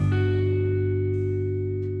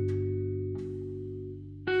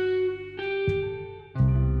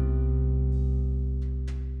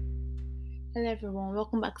everyone,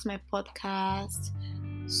 welcome back to my podcast.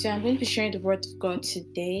 So I'm going to be sharing the word of God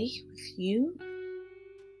today with you.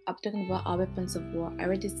 I'm talking about our weapons of war. I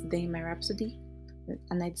read this today in my Rhapsody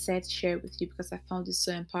and I decided to share it with you because I found it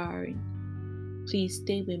so empowering. Please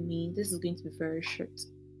stay with me. This is going to be very short.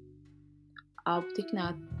 I'll be taking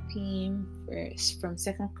our theme verse from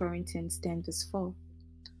 2 Corinthians 10 verse 4.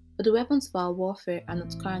 For the weapons of our warfare are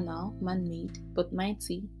not carnal, man-made, but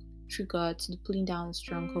mighty through God to the pulling down of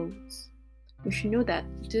strongholds. We should know that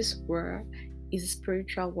this war is a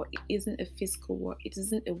spiritual war. It isn't a physical war. It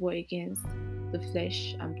isn't a war against the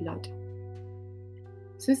flesh and blood.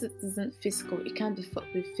 Since it isn't physical, it can't be fought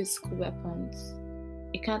with physical weapons.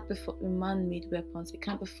 It can't be fought with man-made weapons. It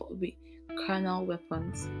can't be fought with carnal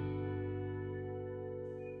weapons.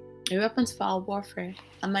 The weapons for our warfare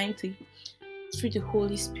are mighty through the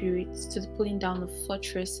Holy Spirit to the pulling down of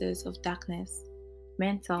fortresses of darkness.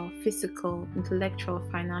 Mental, physical, intellectual,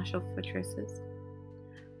 financial fortresses.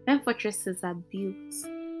 When fortresses are built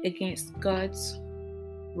against God's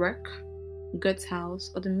work, God's house,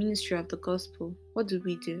 or the ministry of the gospel, what do?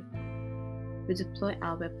 We deploy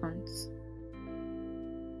our weapons.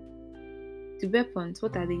 The weapons,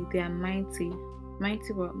 what are they? They are mighty.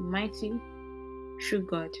 Mighty what? Mighty through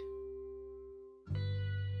God,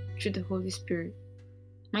 through the Holy Spirit.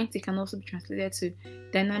 Mighty can also be translated to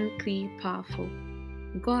dynamically powerful.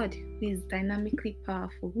 God, who is dynamically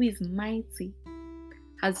powerful, who is mighty,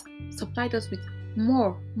 has supplied us with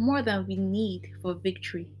more than we need for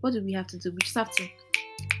victory. What do we have to do? We just have to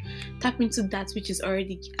tap into that which is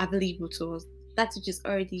already available to us, that which has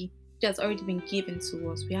already been given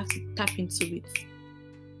to us. We have to tap into it.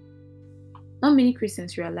 Not many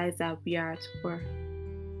Christians realize that we are at war.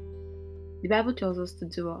 The Bible tells us to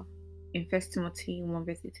do war. In 1 Timothy 1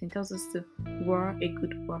 verse 18, it tells us to war a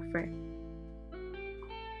good warfare.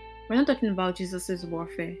 We're not talking about Jesus'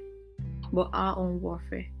 warfare, but our own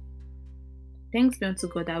warfare. Thanks be unto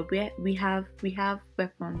God that we have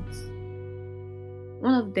weapons.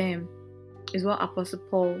 One of them is what Apostle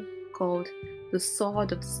Paul called the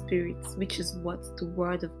sword of the Spirit, which is what? The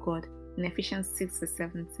word of God in Ephesians 6 verse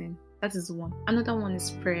 17. That is one. Another one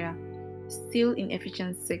is prayer. Still in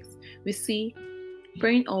Ephesians 6, we see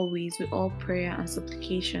praying always with all prayer and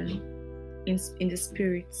supplication in the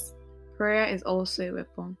spirits. Prayer is also a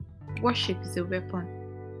weapon. Worship is a weapon.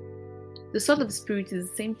 The sword of the Spirit is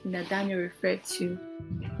the same thing that Daniel referred to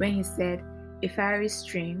when he said, a fiery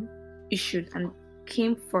stream issued and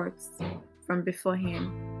came forth from before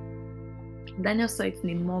him. Daniel saw it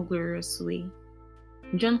in a more glorious way.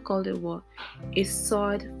 John called it what? A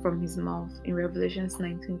sword from his mouth in Revelation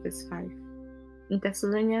 19 verse 5. In 2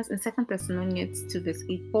 Thessalonians 2 verse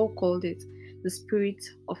 8, Paul called it the spirit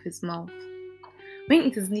of his mouth. When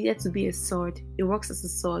it is needed to be a sword, it works as a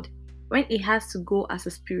sword. When it has to go as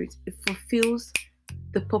a spirit, it fulfills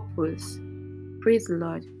the purpose. Praise the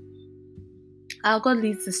Lord. Our God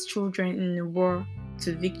leads his children in the war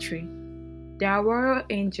to victory. There are warrior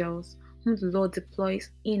angels whom the Lord deploys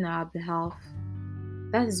in our behalf.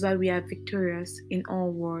 That is why we are victorious in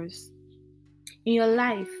all wars. In your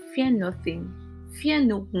life, fear nothing. Fear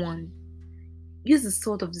no one. Use the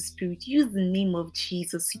sword of the Spirit. Use the name of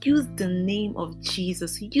Jesus. Use the name of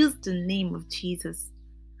Jesus. Use the name of Jesus.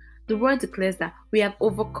 The word declares that we have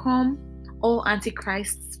overcome all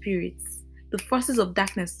antichrist spirits. The forces of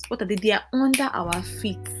darkness, what are they? They are under our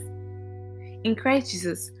feet. In Christ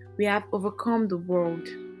Jesus, we have overcome the world.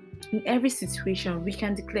 In every situation, we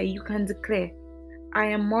can declare, you can declare, I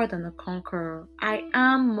am more than a conqueror. I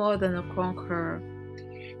am more than a conqueror.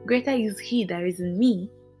 Greater is he that is in me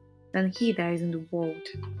than he that is in the world.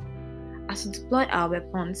 As we deploy our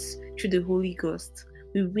weapons through the Holy Ghost,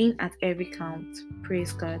 we win at every count.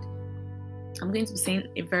 Praise God. I'm going to be saying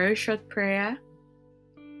a very short prayer.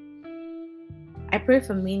 I pray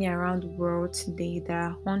for many around the world today that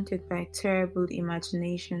are haunted by terrible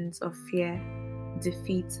imaginations of fear,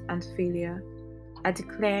 defeat, and failure. I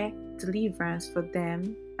declare deliverance for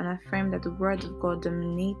them and affirm that the word of God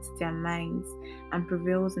dominates their minds and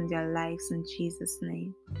prevails in their lives in Jesus'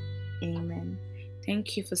 name. Amen.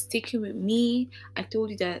 Thank you for sticking with me. I told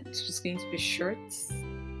you that this was going to be short.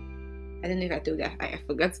 I don't know if I told you. I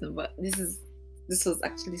forgot, but this was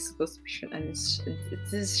actually supposed to be short, and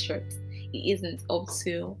it is short. It isn't up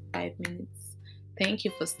to 5 minutes. Thank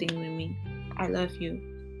you for staying with me. I love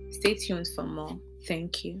you. Stay tuned for more.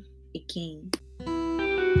 Thank you again.